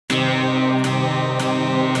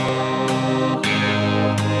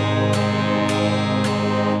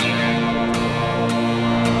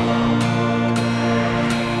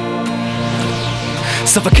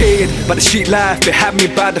Suffocated by the street life, it had me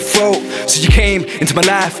by the throat. So you came into my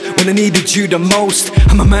life when I needed you the most.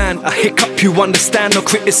 I'm a man, I hiccup, you understand. No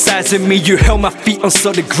criticizing me, you held my feet on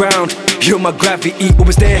solid ground. You're my gravity,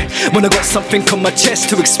 always there when I got something on my chest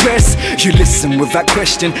to express. You listen without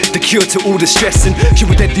question, the cure to all the stressing.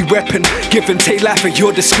 You're a deadly weapon, give and take life at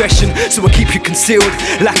your discretion. So I keep you concealed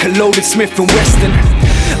like a loaded Smith & Wesson.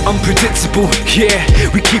 Unpredictable, yeah,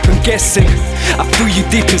 we keep them guessing. I feel you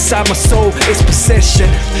deep inside my soul, it's possession.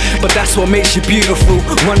 But that's what makes you beautiful,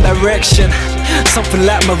 one direction. Something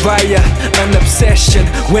like Mariah, an obsession.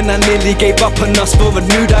 When I nearly gave up on us for a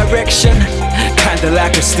new direction. Kinda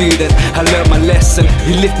like a student, I learned my lesson.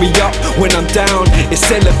 You lift me up when I'm down, it's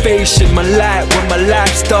elevation. My light when my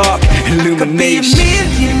life's dark, illumination. Could be a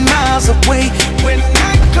million miles away. When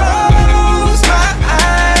I close my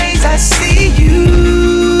eyes, I see you.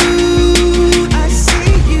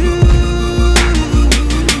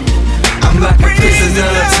 Like a prisoner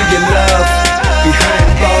to your love, behind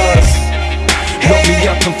bars. Lock me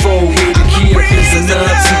up and throw away the key. A prisoner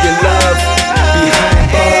to your love, behind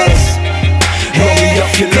bars. Lock me up,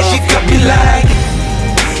 your love, you got me like,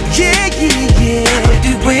 yeah, yeah, yeah. I'll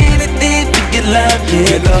do anything for your love,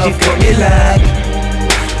 yeah. Your love you got me like,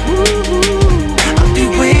 ooh, I'll do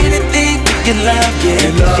anything for your love, yeah.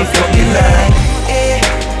 Your love you got me like,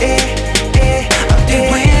 I'll do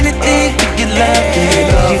anything for your love, yeah.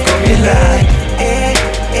 You got me like,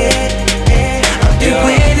 I'll do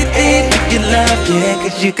anything for your love, yeah.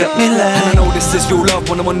 Cause you got me like. And I know this is real love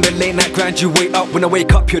when I'm on the late night grind. You wait up when I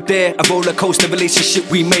wake up, you're there. A roller coaster relationship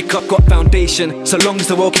we make up, got foundation. So long as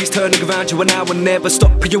the world keeps turning around you and I will never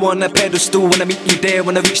stop. Put you on a pedestal when I meet you there.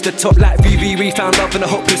 When I reach the top like we found love in a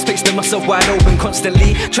hopeless space. Then myself wide open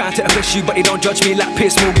constantly, trying to impress you but you don't judge me like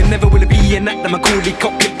Pierce Morgan. Never will it be an act, I'm a coolie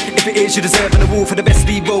cockpit. If it is, you deserve an award for the best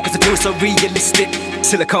lead role, cause it feels so realistic.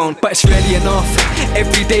 Silicone, but it's rarely enough.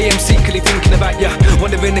 Every day I'm secretly thinking about ya,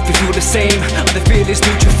 wondering if you feel the same. Are the feelings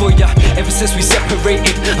neutral for ya? Ever since we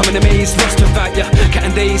separated, I'm in a maze, lost without ya.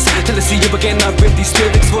 Counting days till I see you again, I bring these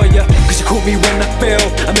spirits for ya. Cause you caught me when I fell,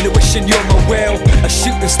 I'm in a wishing you're my well. A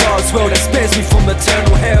shooting star as well that spares me from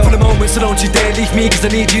eternal hell. For the moment, so don't you dare leave me, cause I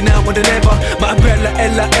need you now more than ever. My umbrella,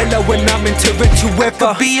 Ella, when I'm in torrential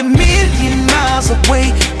weather. Could be a million miles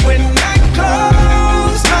away. When I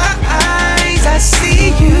close my eyes, I see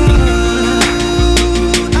you.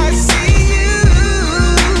 I see you.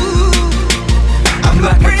 I'm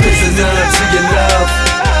like a prisoner to your love,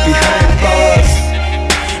 behind bars.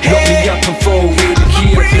 Lock me up and throw away the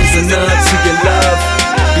key. A prisoner to your love,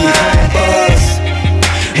 behind bars.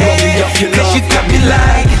 Lock me up, your love. Cause you got me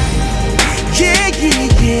like, yeah,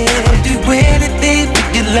 yeah, yeah. I'll do anything for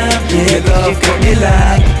your love, yeah. Your love you got me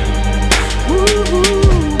like, ooh.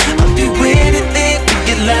 Anything for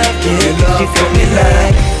your love, yeah. You got me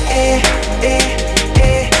like,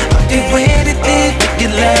 I'll do anything for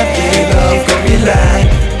your love, yeah. You got me like,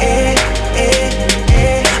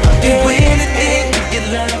 I'll do anything for your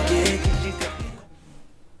love, yeah. You got me.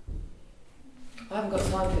 I haven't got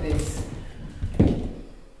time for this.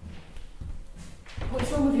 What's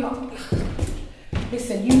wrong with you?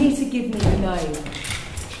 Listen, you need to give me a name.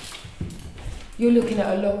 You're looking at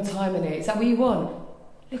a long time in it. Is that what you want?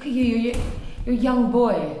 Look at you, you're a young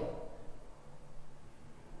boy.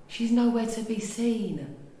 She's nowhere to be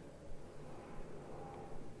seen.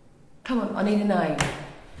 Come on, I need a name.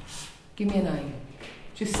 Give me a name.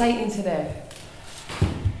 Just say it into there.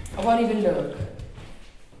 I won't even look.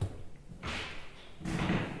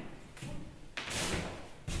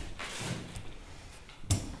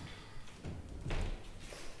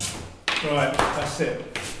 Right, that's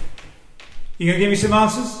it. You gonna give me some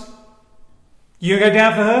answers? You gonna go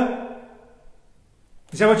down for her?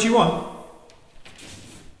 Is that what you want?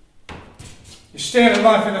 You're staring at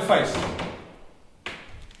life in the face.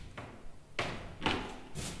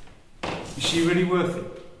 Is she really worth it?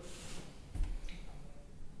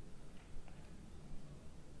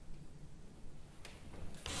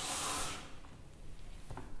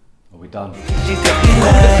 Are we done?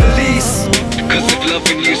 Police, because if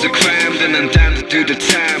loving you's a crime, then I'm down to do the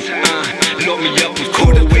time. Lock me up and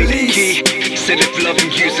call away the key. Said if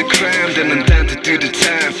loving you's a crime, then I'm down to do the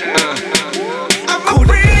time. I'm a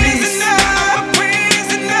prisoner, I'm a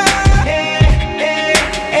prisoner.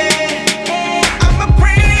 I'm a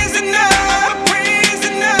prisoner, I'm a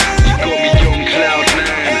prisoner. You got me on cloud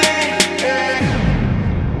nine.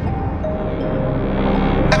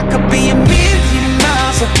 I could be a million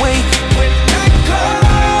miles away. When I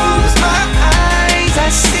close my eyes, I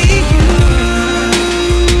see you.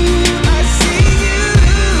 I see you.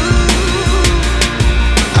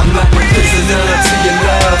 I'm like a prisoner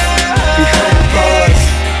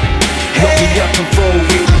I can roll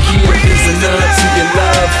with you, prisoner to your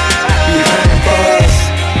love. Behind bars,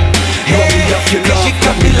 roll me up your love. You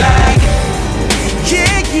got me like,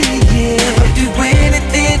 yeah, yeah, yeah. I'll do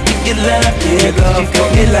anything for your love, yeah. You got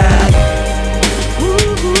me like,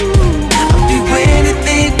 ooh, I'll do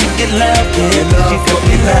anything for your love, yeah. You got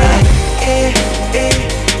me like,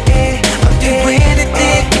 I'll do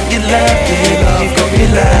anything for your love, yeah.